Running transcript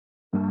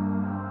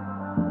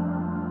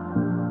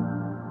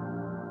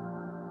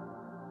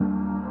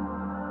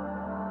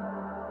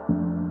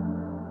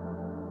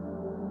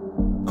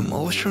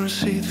always trying to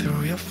see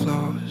through your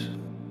flaws,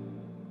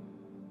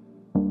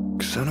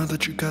 'cause I know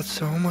that you got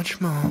so much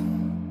more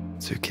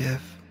to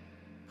give.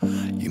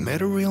 You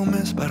made a real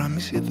mess, but I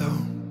miss you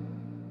though,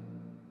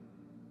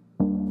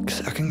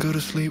 'cause I can go to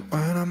sleep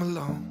when I'm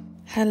alone.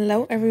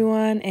 Hello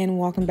everyone, and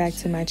welcome back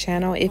to my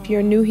channel. If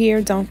you're new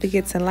here, don't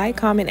forget to like,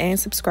 comment, and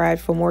subscribe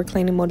for more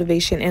cleaning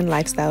motivation and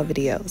lifestyle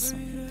videos.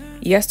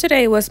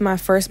 Yesterday was my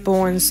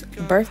firstborn's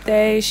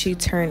birthday. She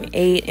turned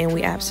 8 and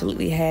we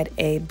absolutely had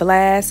a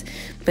blast.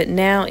 But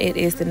now it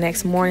is the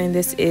next morning.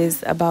 This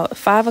is about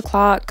 5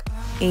 o'clock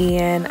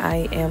and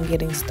I am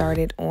getting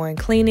started on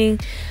cleaning.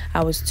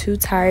 I was too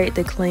tired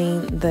to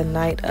clean the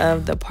night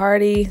of the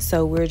party,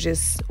 so we're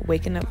just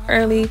waking up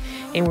early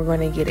and we're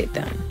going to get it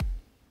done.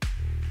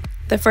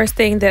 The first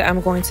thing that I'm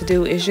going to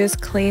do is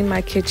just clean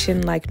my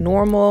kitchen like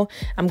normal.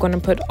 I'm going to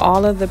put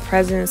all of the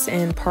presents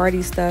and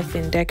party stuff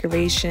and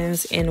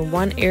decorations in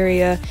one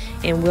area,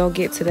 and we'll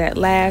get to that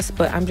last,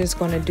 but I'm just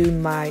going to do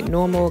my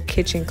normal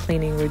kitchen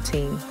cleaning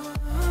routine.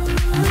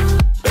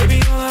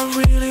 Baby, all I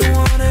really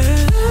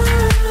wanted,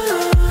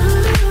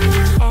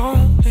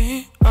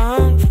 only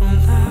on from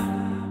that.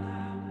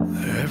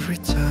 Every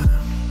time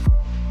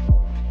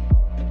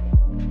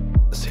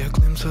I see a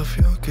glimpse of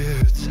your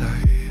good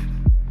side,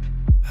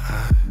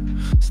 I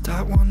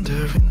start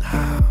wondering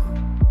how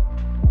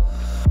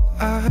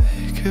I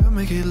could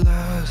make it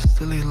last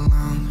a little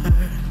longer.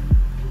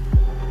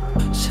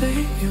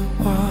 Say you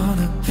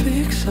wanna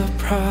fix our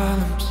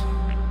problems,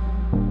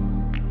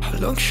 how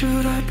long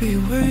should I be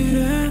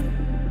waiting?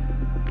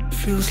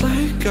 Feels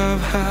like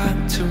I've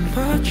had too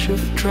much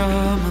of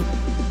drama,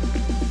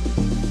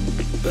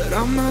 but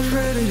I'm not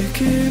ready to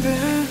give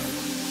in.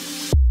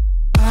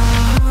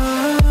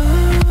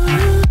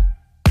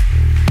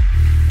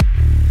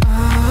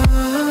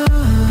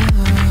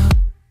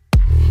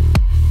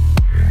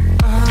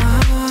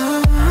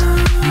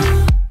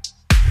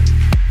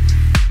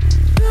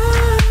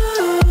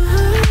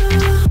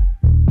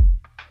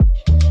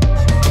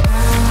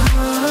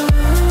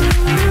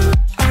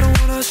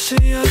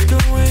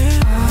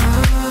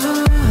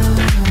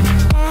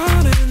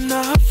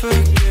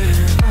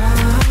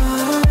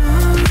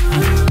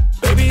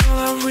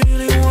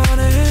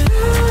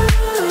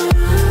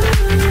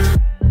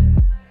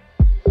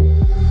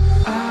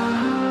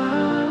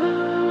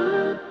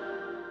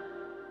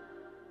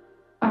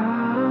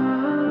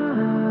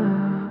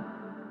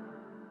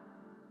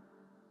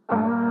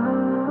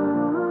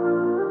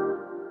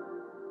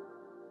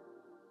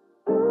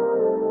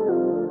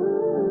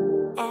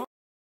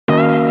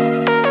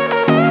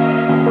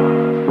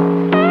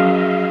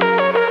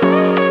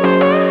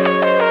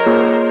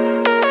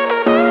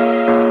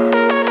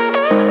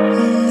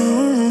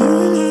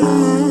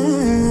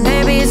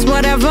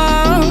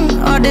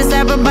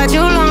 But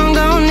you long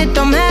gone, it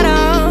don't matter.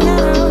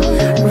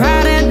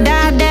 Ride or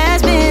die,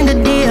 that's been the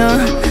deal.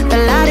 The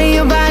light of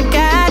your body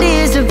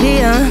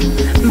disappear.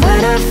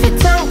 But if you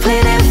don't play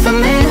that for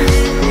me,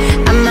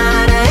 I'm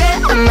out of it,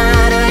 I'm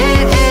out of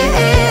it.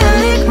 I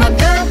lick my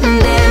gun and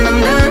then I'm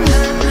done.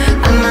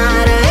 I'm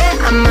out of it,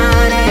 I'm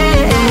out of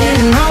it.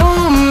 No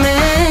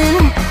man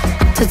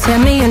to tell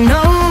me you're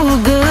no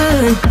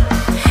good.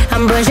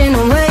 I'm brushing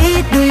the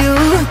weight of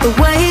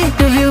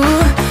you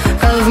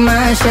of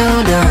my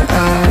shoulder.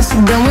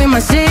 Done with my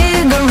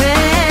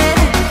cigarette,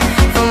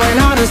 and when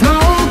all the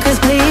smoke is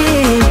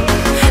clear,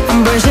 I'm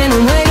brushing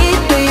away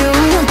to you,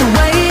 the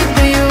weight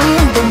to you,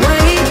 the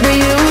weight to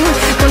you.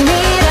 Don't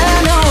need a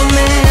no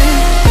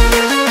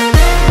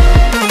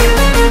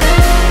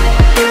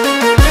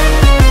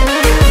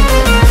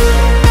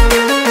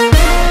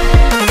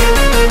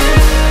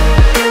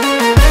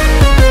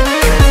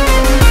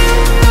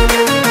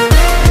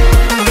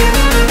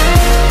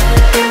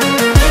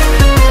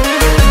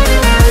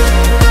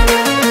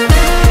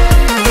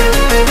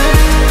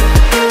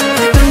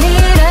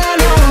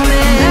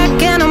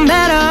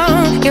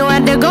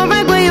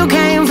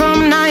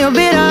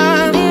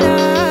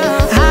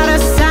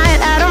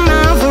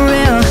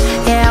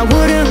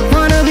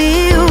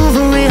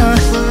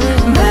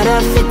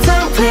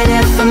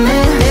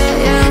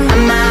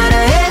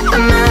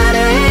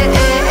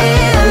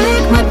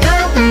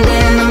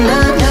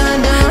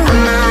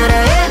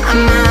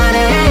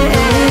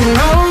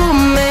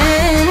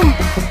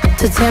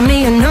tell me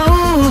you're no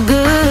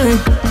good.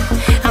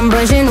 I'm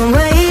brushing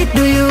away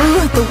to you,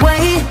 the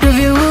weight of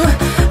you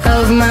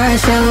of my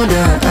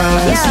shoulder.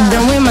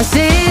 Done with my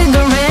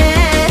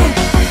cigarette,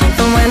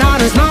 and when all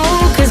the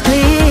smoke is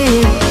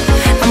clear,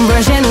 I'm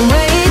brushing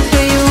away to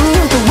you,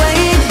 the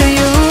weight of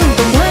you,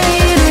 the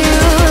weight of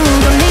you.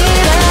 Don't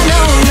need a no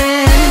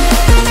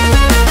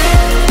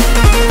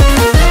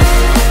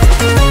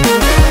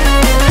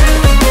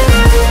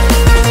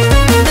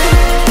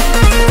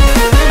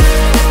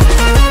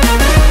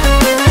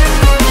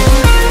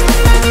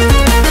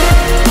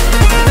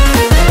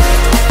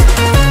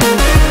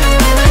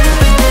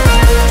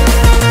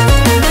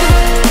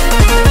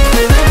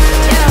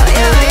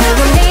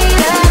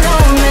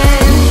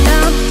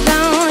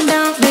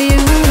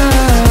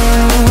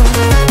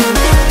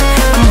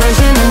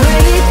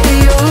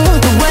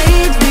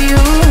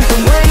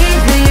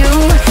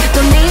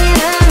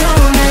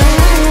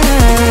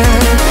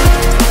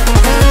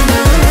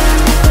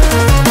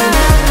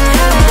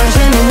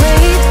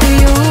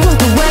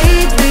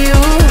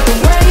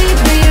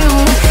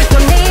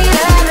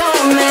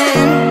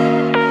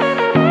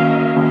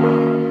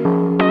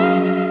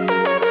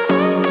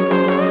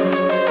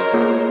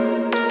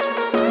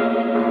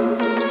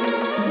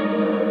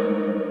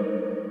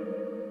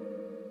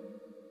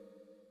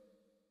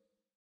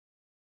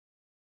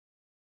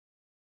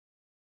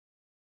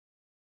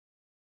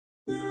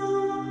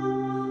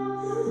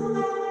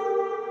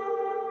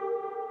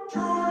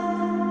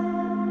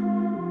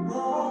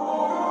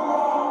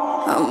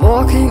I'm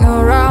walking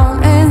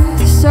around in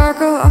the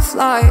circle of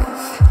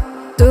life,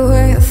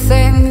 doing the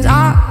things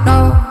I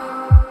know,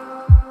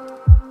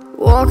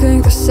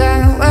 walking the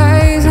same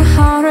ways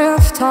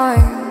 100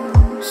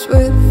 times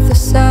with the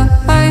same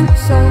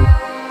soul.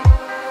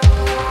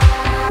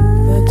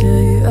 But do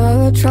you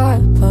ever try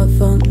to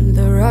path on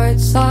the right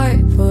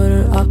side, put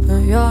it up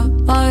in your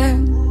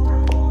mind?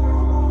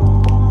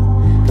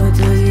 But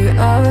do you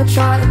ever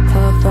try to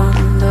path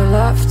on the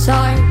left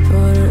side,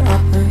 put it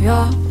up in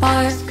your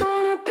mind? It's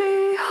gonna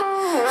be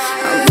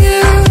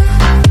alright.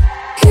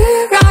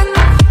 You run,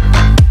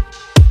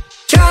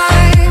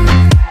 drive,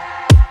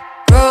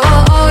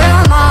 roll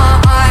your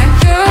mind.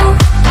 You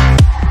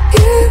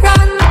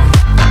run,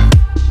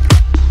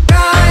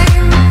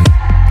 drive,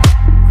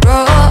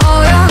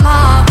 roll your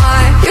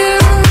mind. You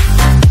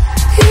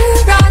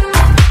run,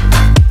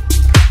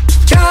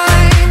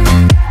 drive,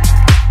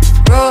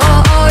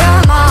 roll your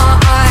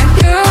mind.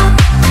 You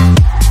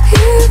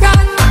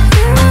run,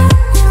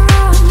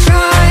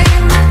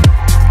 drive,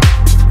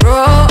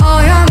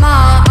 roll your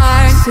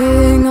mind.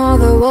 Seeing all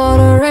the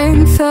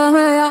watering fill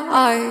your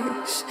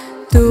eyes,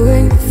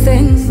 doing the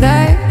things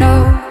they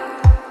know,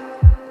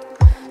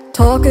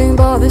 talking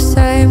about the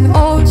same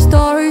old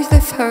stories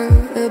they've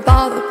heard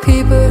about the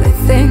people they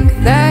think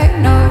they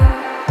know.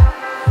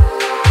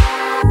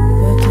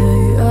 But do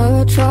you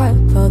ever try to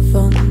path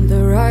on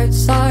the right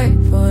side,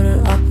 put it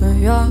up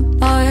in your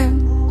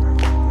mind?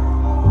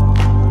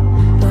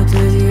 But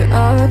do you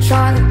ever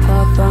try to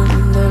path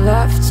on the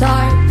left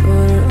side,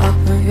 put it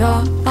up in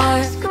your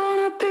mind? It's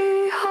gonna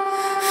be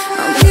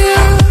hard. You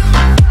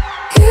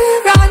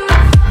run,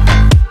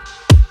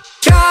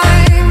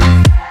 drive,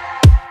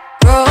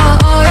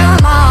 roll your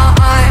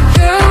mind.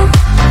 You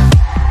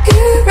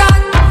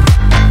run,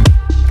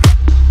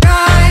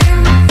 drive,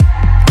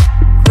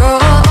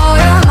 roll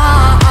your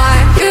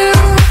mind. You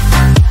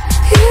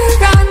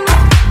run,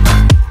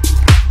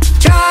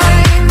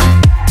 drive,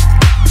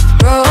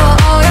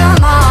 roll your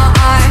mind.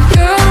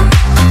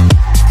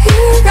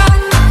 You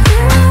run,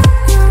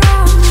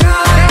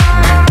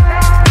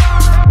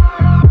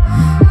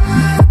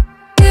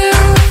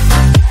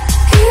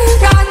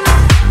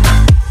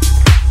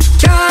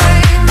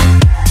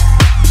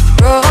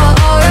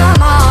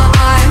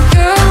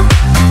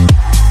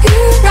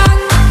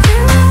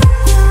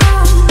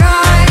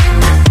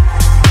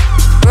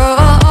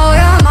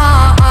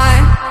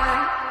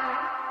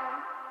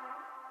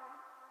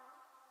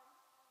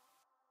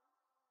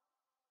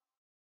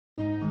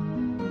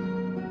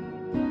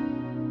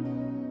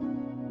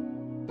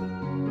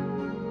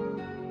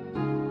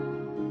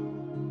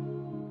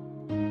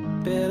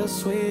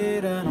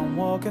 Bittersweet and I'm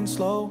walking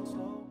slow.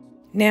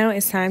 Now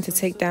it's time to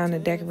take down the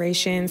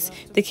decorations.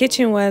 The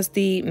kitchen was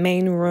the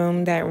main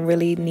room that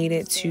really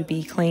needed to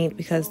be cleaned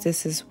because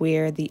this is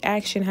where the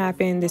action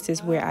happened. This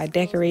is where I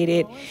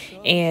decorated,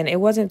 and it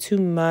wasn't too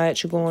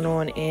much going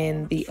on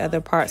in the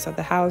other parts of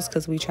the house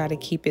because we try to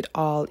keep it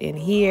all in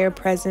here.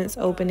 Presents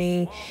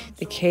opening,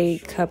 the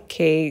cake,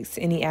 cupcakes,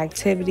 any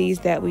activities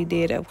that we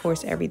did. Of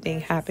course,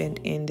 everything happened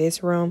in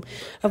this room.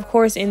 Of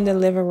course, in the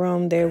living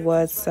room, there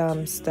was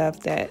some stuff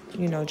that,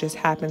 you know, just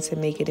happened to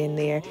make it in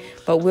there,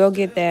 but we'll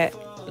get that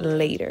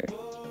later.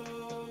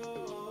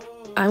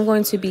 I'm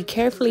going to be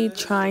carefully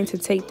trying to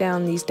take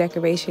down these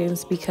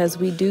decorations because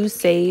we do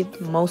save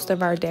most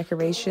of our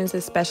decorations,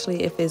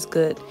 especially if it's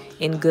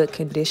in good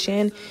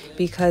condition,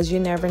 because you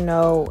never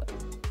know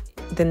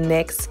the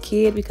next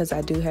kid, because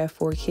I do have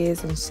 4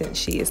 kids, and since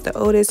she is the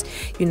oldest,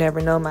 you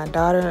never know. My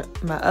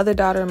other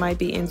daughter might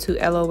be into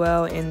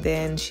LOL, and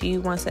then she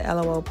wants a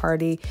LOL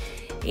party,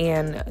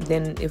 and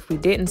then if we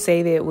didn't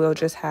save it, we'll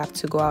just have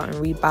to go out and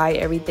rebuy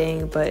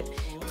everything. But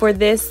for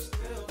this,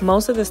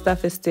 most of the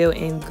stuff is still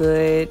in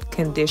good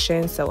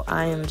condition, so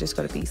I am just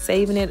going to be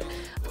saving it.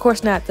 Of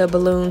course, not the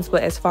balloons,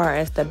 but as far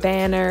as the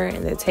banner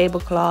and the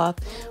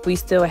tablecloth, we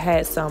still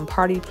had some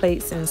party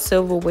plates and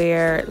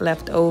silverware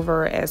left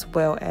over, as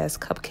well as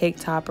cupcake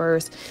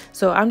toppers.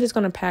 So I'm just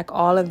going to pack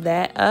all of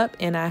that up,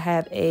 and I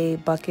have a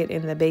bucket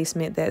in the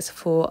basement that's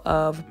full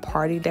of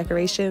party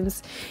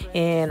decorations,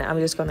 and I'm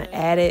just going to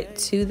add it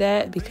to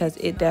that because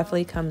it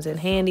definitely comes in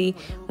handy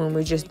when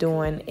we're just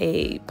doing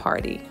a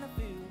party.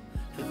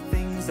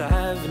 I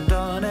haven't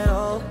done it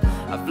all.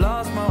 I've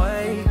lost my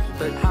way,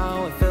 but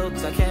how it felt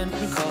I can't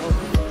recall.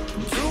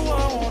 Do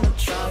I wanna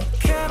try?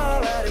 Can I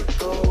let it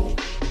go?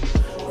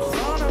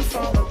 Running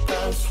from the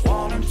past,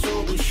 wanting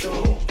to be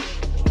sure.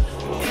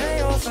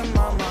 Chaos in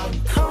my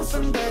mind,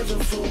 constant deja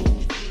vu.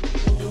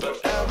 But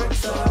every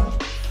time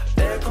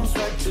it comes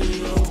back to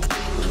you.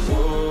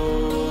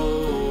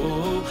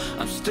 Whoa,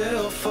 I'm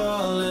still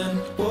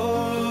falling.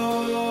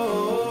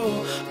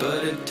 Whoa,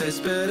 but it tastes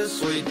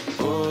bittersweet.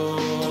 Whoa,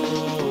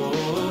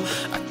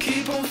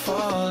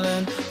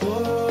 falling,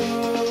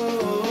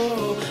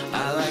 whoa,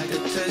 I like the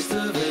taste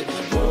of it,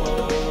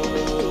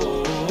 whoa,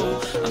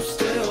 I'm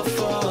still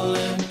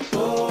falling,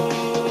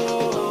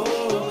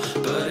 whoa,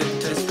 but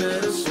it tastes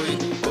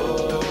bittersweet,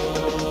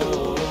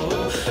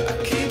 whoa, I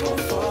keep on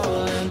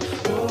falling,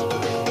 whoa,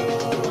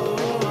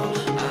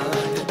 I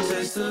like the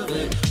taste of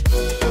it.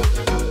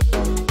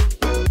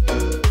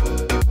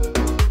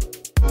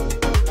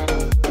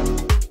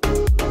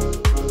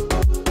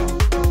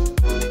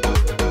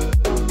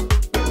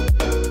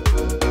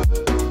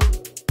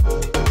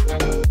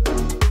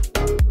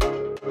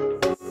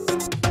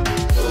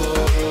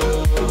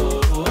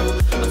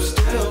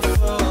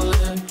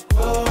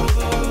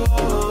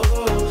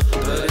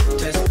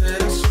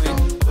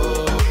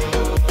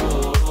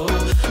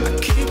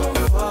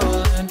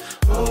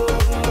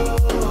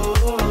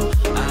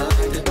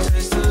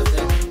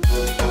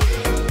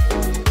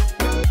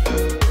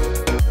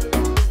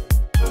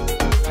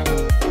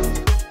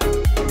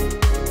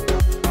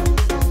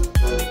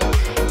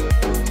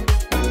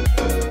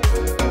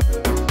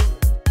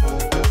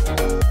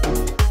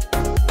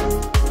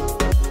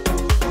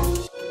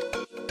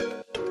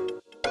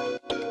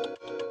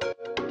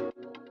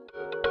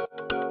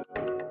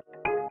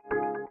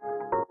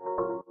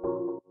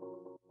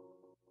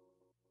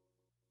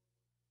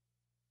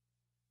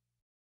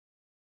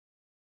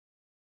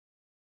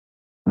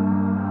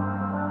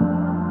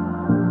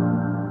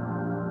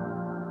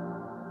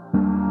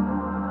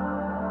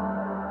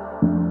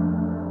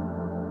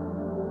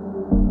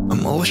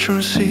 always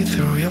trying to see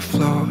through your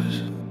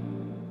flaws,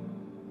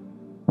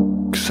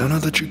 'cause I know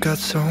that you got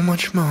so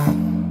much more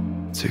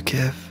to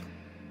give.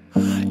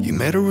 You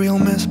made a real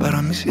mess, but I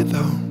miss you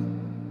though,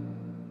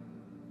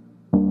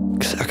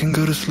 'cause I can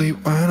go to sleep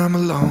when I'm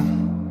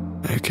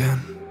alone again.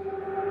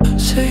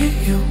 Say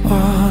you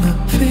wanna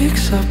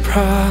fix our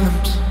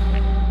problems.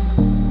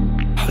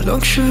 How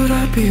long should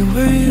I be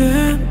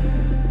waiting?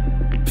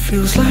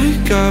 Feels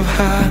like I've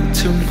had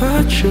too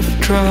much of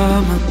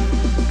drama,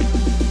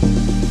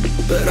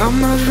 but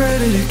I'm not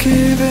ready to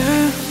give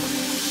in.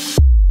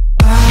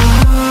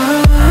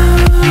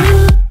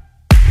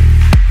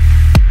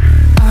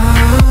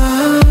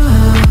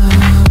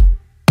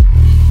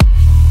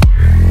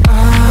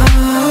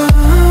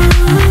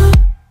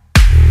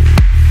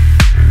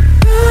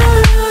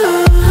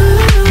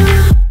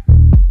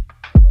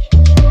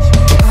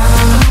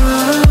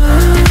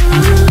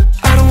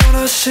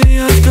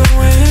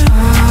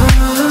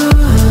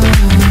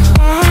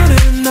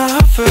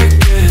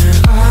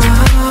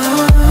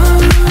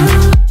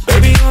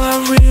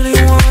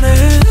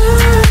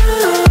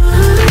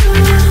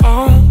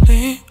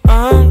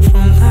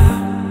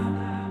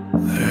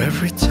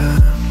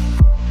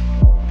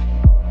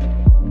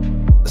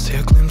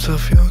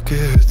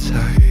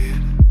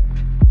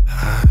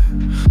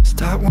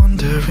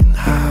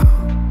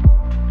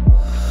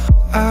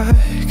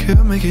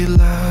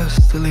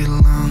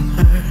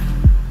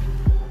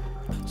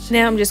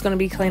 Now I'm just going to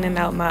be cleaning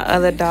out my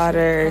other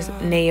daughter's,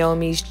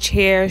 Naomi's,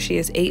 chair. She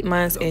is 8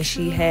 months and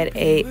she had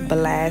a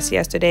blast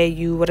yesterday.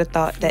 You would have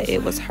thought that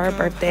it was her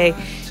birthday.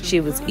 She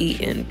was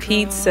eating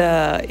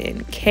pizza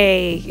and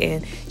cake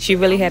and she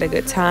really had a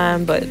good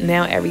time, but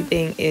now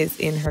everything is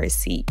in her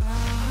seat.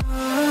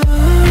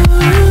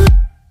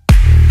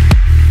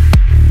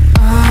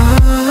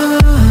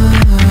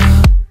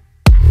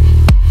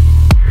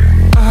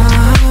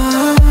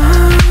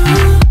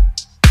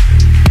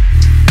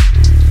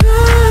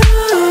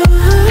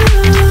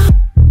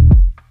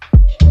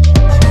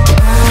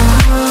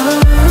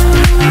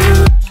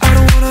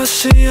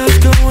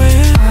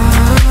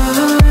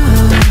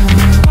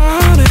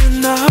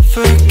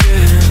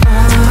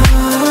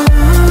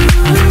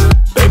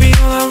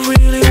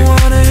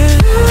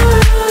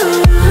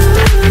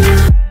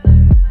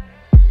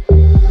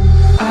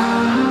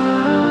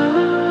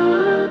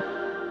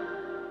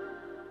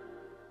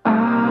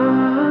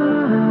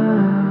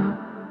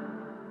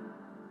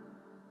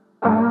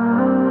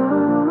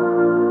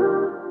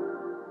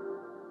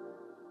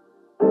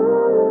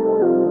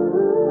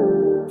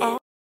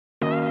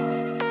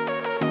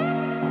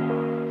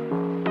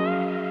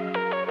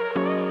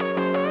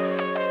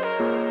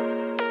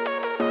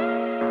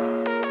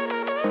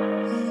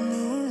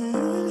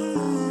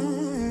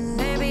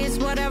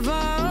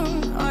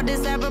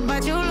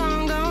 But you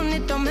long gone,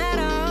 it don't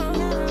matter.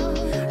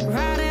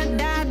 Ride or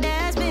die,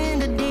 that's been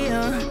the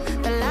deal.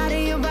 The light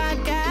of your back,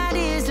 I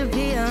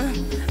disappear.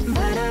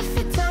 But if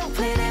you don't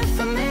play that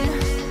for me,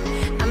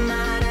 I'm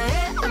out of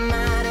it, I'm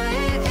out of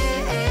it.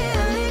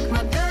 I lick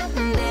my gun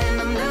and then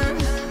I'm done.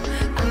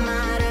 I'm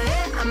out of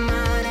it, I'm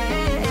out of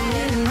it.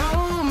 And no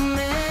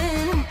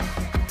man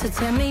to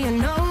tell me you're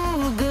no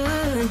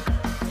good.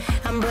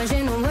 I'm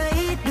brushing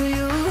away to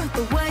you,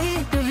 the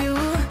weight of you,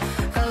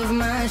 of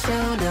my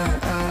shoulder.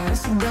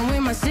 Done with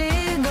my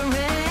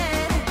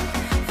cigarette,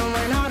 and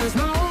when all the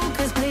smoke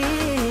is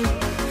clear,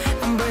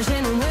 I'm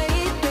brushing away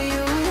to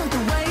you, the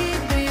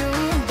weight to you,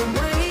 the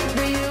weight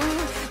to you.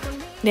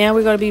 Now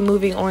we're going to be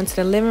moving on to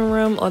the living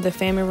room or the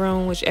family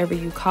room, whichever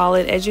you call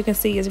it. As you can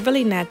see, it's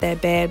really not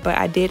that bad, but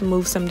I did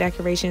move some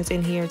decorations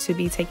in here to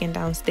be taken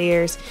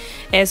downstairs,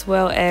 as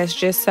well as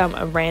just some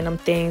random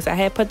things. I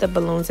had put the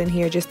balloons in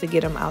here just to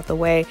get them out the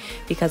way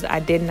because I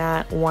did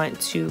not want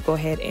to go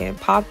ahead and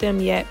pop them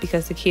yet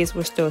because the kids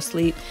were still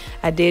asleep.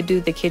 I did do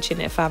the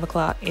kitchen at 5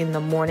 o'clock in the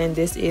morning.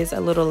 This is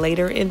a little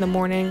later in the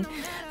morning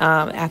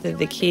after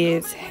the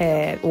kids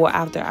had, or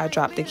after I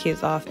dropped the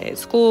kids off at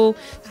school.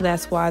 So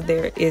that's why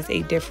there is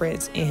a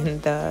difference in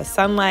the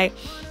sunlight,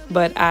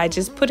 but I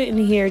just put it in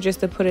here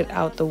just to put it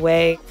out the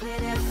way.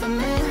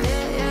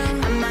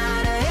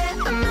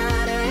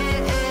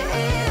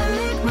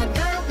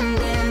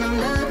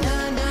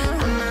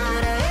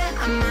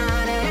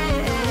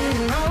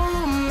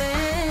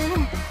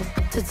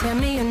 To tell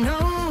me you're no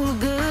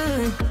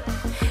good,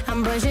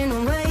 I'm brushing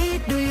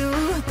away to you,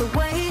 the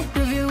weight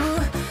of you,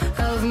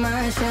 of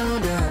my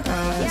shoulder.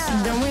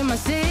 Done with my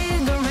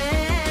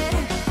cigarette,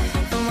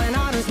 and when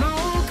all the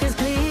smoke is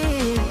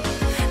clear,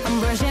 I'm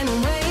brushing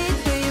away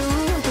to you,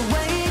 the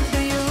weight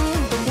of you,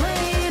 the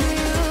weight of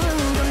you.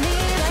 Don't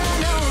need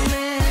no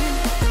man.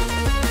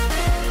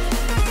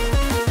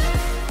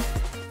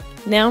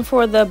 Now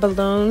for the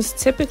balloons.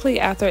 Typically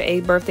after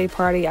a birthday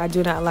party, I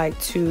do not like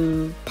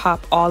to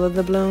pop all of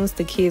the balloons.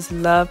 The kids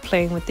love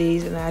playing with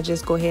these and I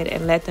just go ahead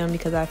and let them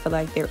because I feel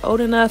like they're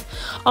old enough,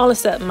 all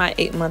except my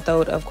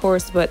 8-month-old of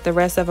course, but the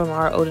rest of them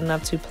are old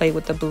enough to play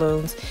with the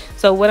balloons.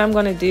 So what I'm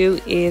going to do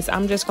is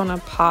I'm just going to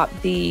pop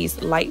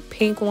these light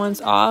pink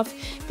ones off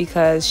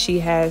because she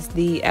has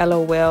the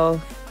LOL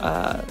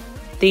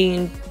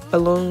themed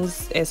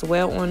balloons as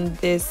well on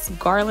this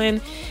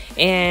garland.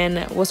 And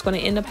what's going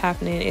to end up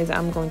happening is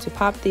I'm going to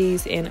pop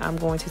these and I'm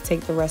going to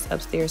take the rest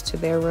upstairs to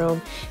their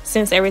room.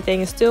 Since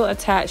everything is still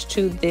attached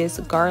to this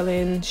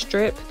garland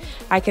strip,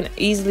 I can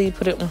easily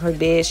put it on her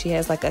bed. She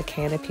has like a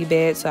canopy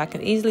bed, so I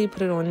can easily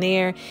put it on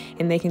there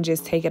and they can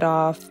just take it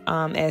off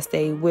as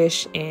they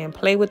wish and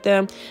play with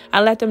them.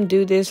 I let them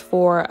do this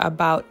for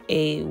about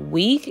a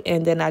week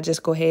and then I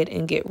just go ahead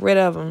and get rid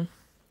of them.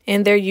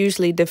 And they're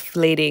usually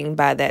deflating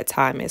by that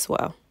time as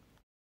well.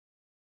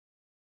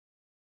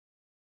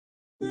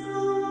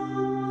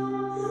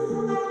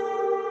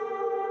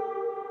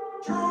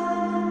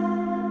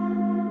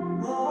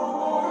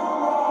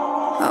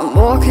 I'm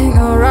walking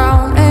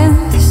around in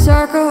the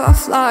circle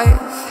of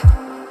life,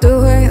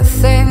 doing the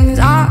things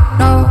I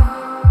know,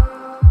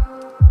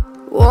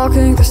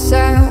 walking the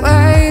same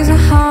ways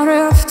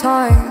 100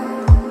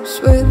 times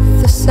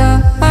with the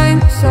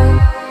same soul.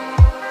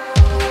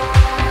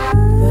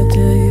 But do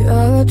you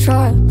ever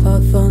try to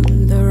path on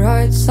the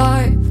right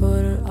side?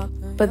 Put it up.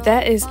 But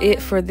that is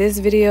it for this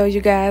video, you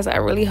guys. I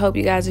really hope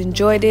you guys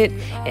enjoyed it.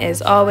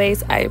 As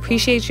always, I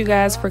appreciate you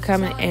guys for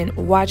coming and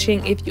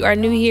watching. If you are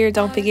new here,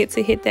 don't forget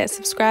to hit that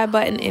subscribe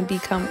button and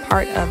become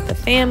part of the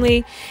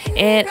family.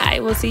 And I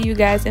will see you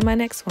guys in my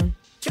next one.